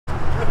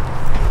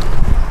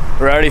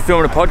We're already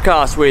filming a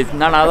podcast with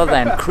none other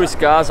than Chris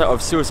Garza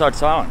of Suicide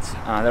Silence.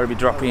 That'll be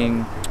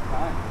dropping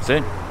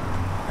soon.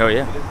 Hell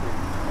yeah.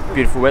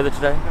 Beautiful weather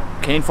today.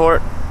 Keen for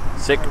it.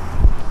 Sick.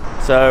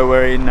 So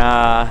we're in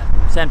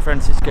San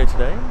Francisco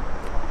today,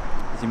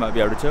 as you might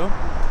be able to tell.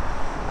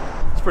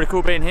 It's pretty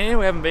cool being here.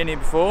 We haven't been here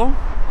before.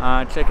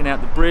 Checking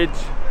out the bridge,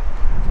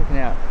 checking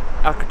out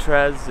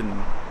Alcatraz,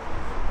 and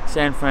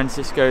San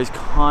Francisco's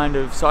kind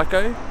of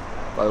psycho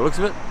by the looks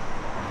of it.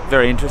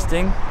 Very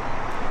interesting.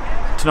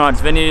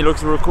 Tonight's venue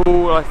looks real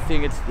cool. I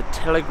think it's the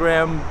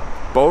Telegram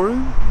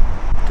Ballroom,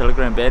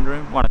 Telegram Band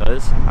Room, one of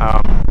those.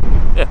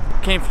 Yeah,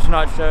 keen for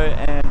tonight's show,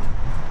 and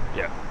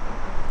yeah,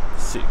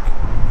 sick.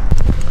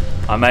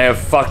 I may have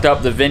fucked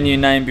up the venue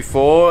name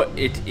before.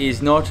 It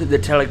is not the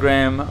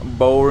Telegram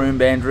Ballroom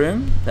Band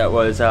Room. That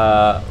was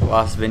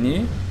last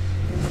venue.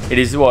 It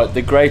is what?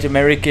 The Great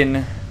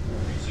American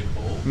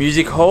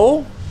Music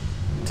Hall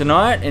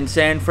tonight in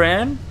San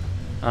Fran.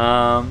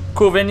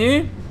 Cool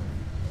venue.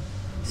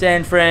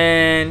 San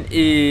Fran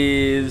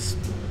is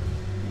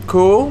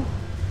cool.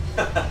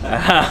 Let's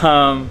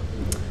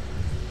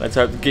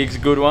hope the gig's a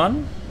good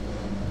one.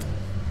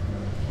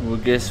 We'll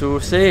guess we'll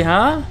see,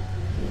 huh?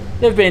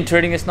 They've been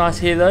treating us nice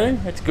here though.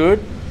 That's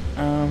good.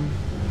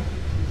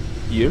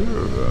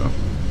 Yeah.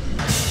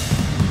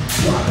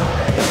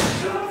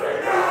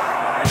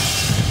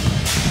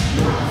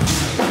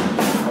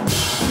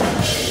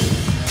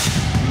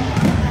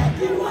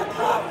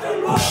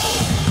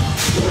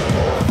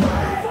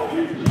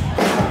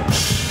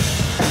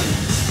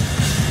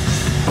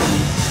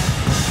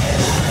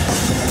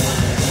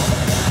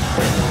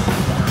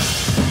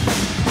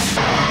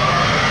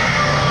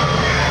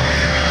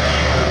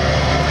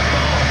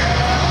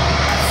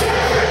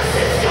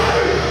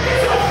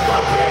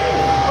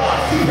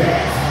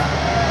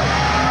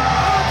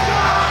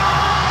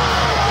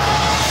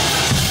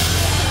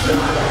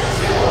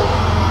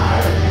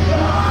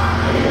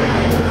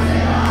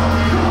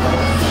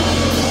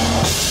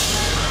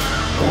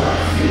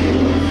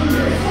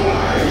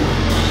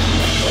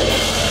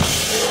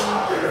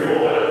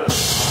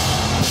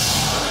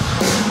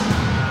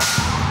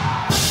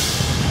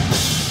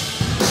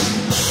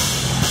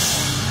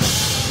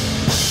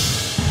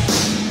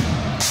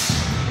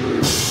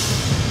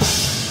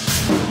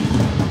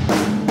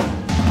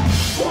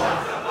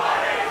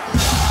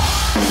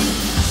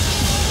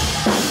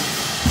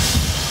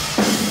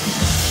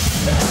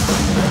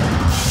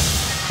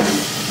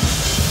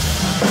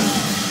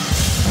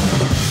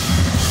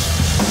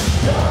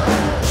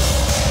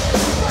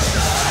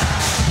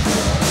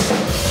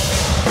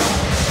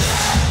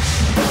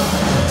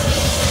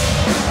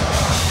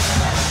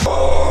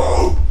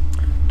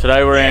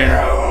 Today we're in,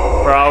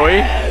 where are we?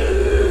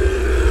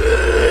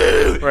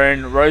 We're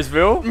in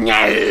Roseville,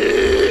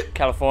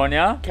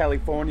 California.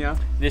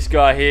 This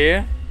guy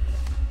here,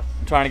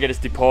 trying to get us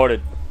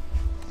deported.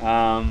 He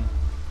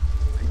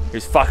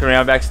was fucking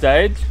around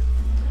backstage,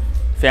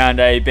 found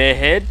a bear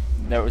head.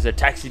 That was a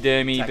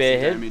taxidermied bear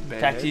head.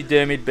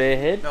 Taxidermied bear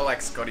head. Not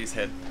like Scotty's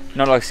head.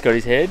 Not like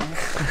Scotty's head.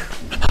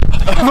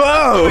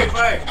 Whoa!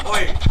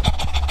 Wait.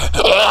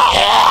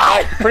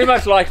 Pretty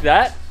much like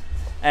that.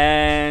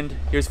 And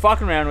he was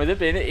fucking around with it,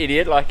 being an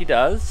idiot like he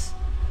does.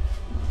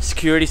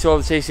 Security saw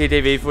the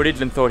CCTV footage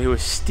and thought he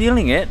was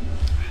stealing it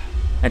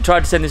and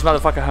tried to send this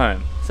motherfucker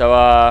home. So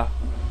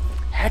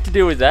had to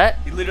deal with that.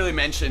 He literally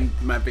mentioned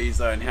my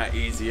visa and how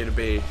easy it'd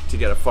be to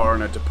get a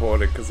foreigner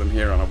deported because I'm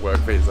here on a work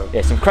visa.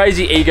 Yeah, some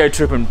crazy ego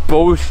tripping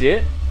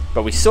bullshit,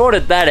 but we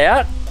sorted that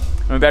out.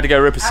 I'm about to go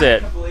rip a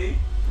set.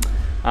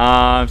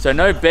 So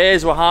no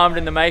bears were harmed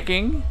in the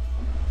making.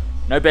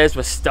 No bears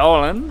were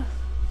stolen.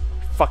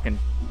 Fucking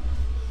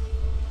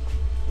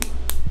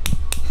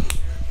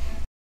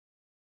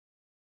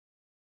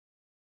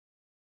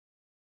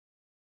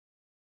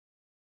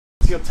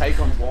your take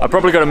on I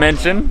probably got to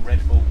mention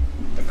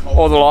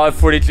all the live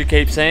footage you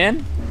keep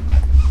seeing.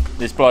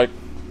 This bloke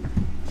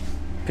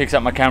picks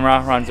up my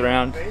camera, runs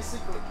around,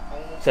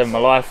 saving my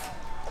life.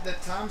 The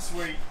times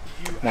where you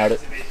nailed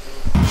it.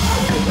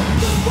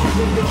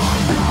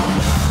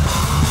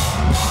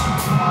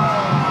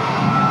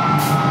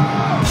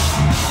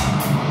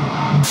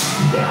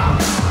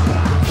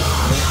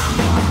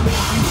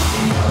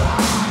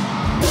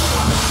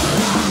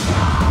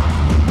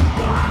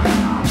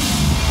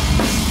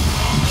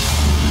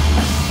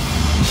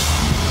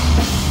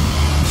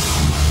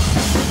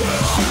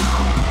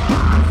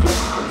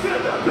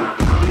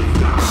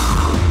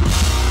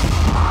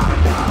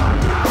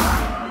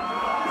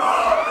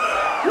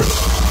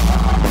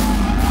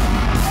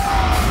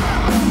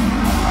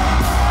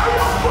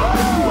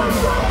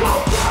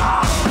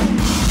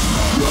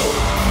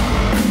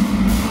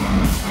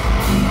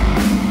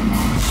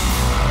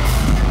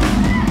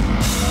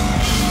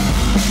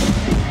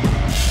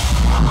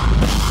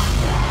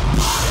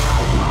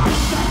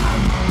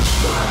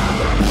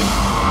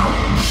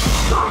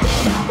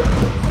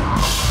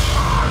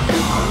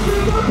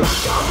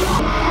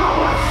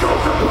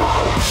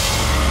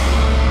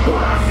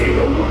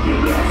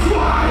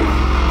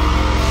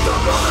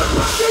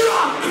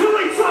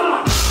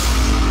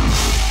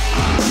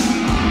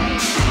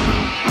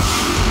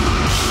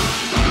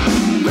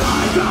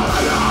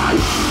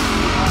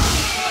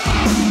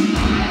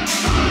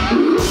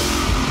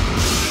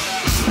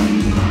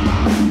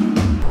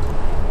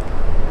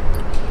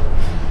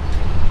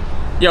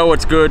 Yo,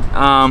 what's good?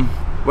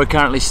 We're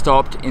currently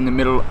stopped in the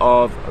middle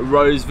of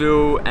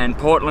Roseville and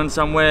Portland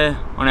somewhere,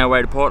 on our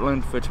way to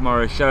Portland for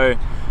tomorrow's show.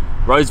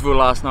 Roseville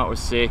last night was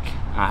sick.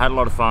 I had a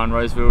lot of fun.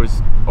 Roseville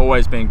has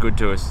always been good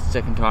to us.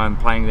 Second time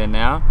playing there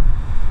now.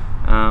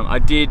 I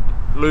did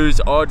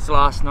lose odds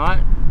last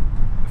night,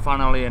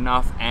 funnily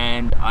enough,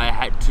 and I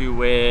had to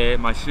wear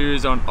my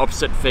shoes on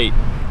opposite feet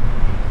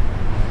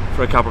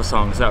for a couple of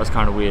songs. That was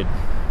kind of weird.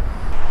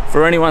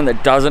 For anyone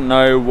that doesn't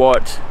know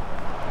what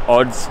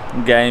odds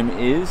game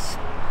is,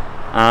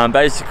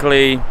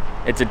 basically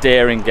it's a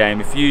daring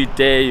game. If you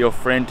dare your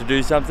friend to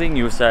do something,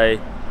 you'll say,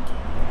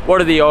 what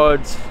are the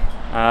odds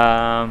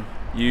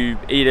you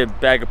eat a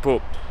bag of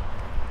poop?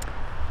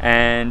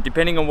 And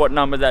depending on what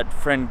number that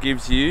friend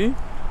gives you,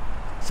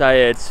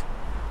 say it's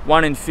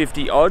 1 in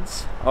 50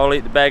 odds I'll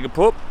eat the bag of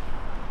poop,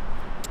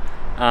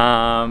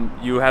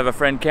 you have a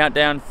friend count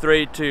down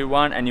 3, 2,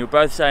 1, and you'll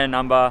both say a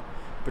number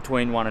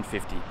between 1 and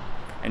 50.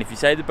 And if you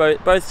say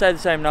both say the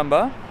same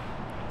number,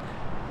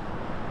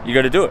 you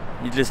got to do it.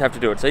 You just have to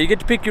do it. So you get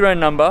to pick your own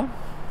number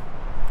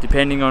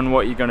depending on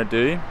what you're going to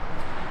do,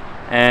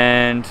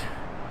 and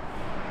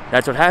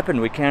that's what happened.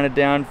 We counted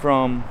down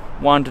from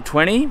 1 to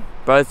 20,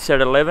 both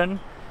said 11,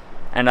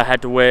 and I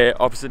had to wear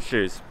opposite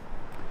shoes.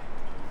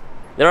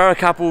 There are a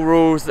couple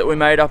rules that we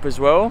made up as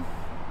well.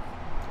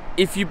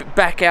 If you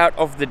back out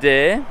of the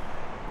dare,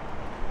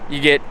 you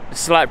get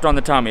slapped on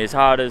the tummy as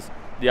hard as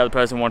the other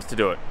person wants to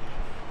do it.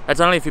 That's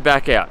only if you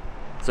back out,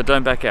 so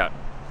don't back out.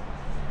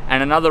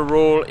 And another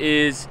rule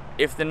is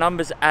if the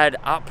numbers add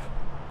up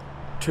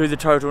to the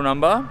total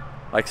number,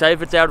 like say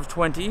if it's out of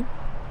 20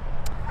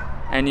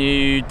 and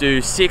you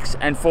do 6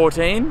 and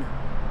 14,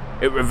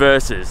 it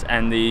reverses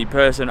and the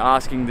person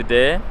asking the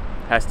dare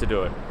has to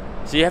do it.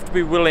 So you have to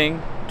be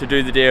willing to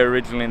do the dare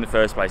originally in the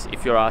first place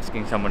if you're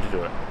asking someone to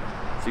do it.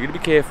 So you got to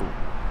be careful.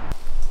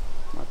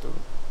 Might do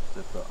it.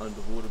 That's for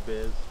underwater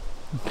bears.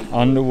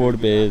 Underwater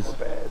bears.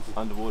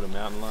 Underwater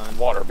mountain lions.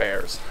 Water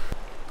bears.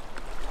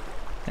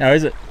 How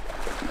is it?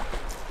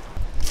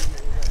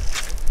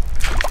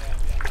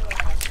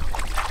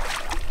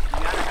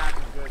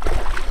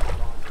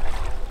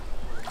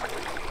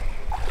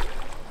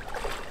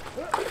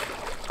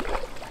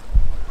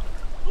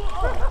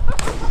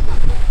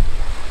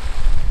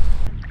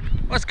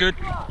 That's good.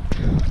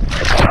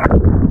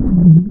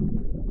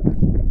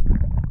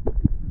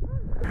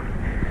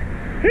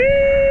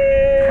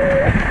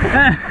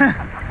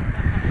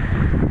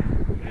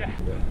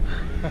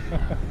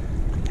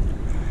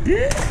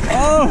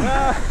 Oh!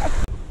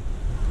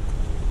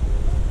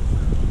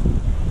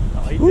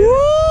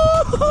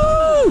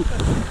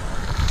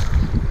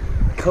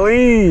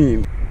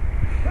 Clean.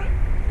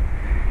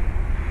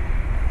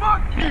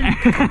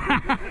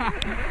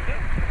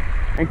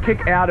 And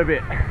kick out of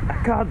it.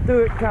 I can't do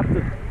it,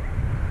 Captain.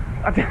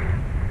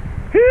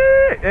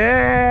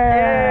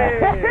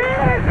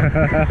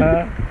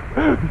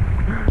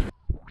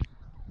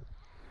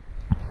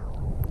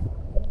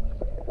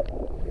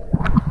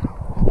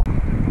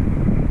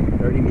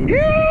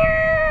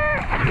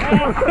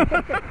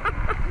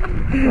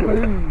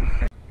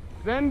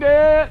 Send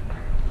it!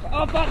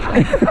 Oh fuck!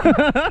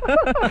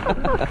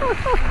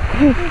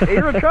 He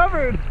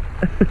recovered!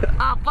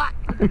 Oh fuck!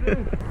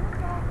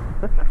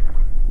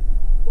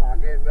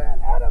 Fucking man,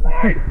 out of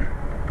there!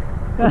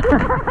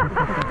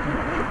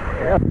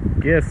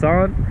 Yeah,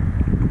 son.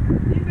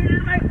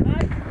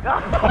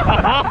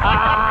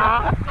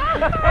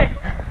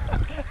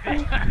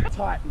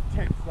 Tight and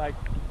tense, like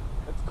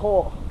it's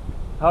core.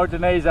 Hold your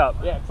knees up.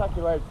 Yeah, tuck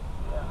your legs.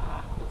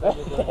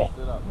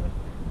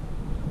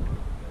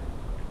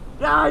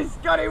 Guys,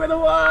 Scotty with a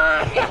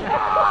work!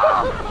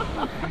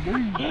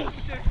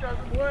 This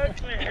doesn't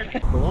work, man.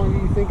 The longer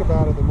you think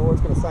about it, the more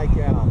it's going to psych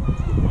you out.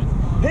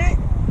 Hey!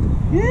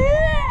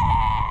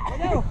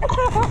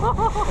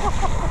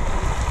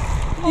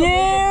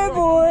 Yeah,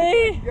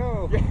 boy!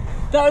 Go.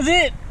 That was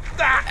it!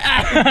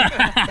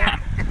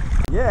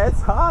 Yeah,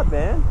 it's hard,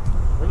 man.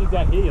 When you're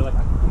down here, you're like,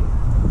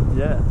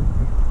 Yeah.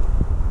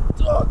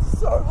 oh, it's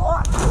so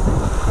hot!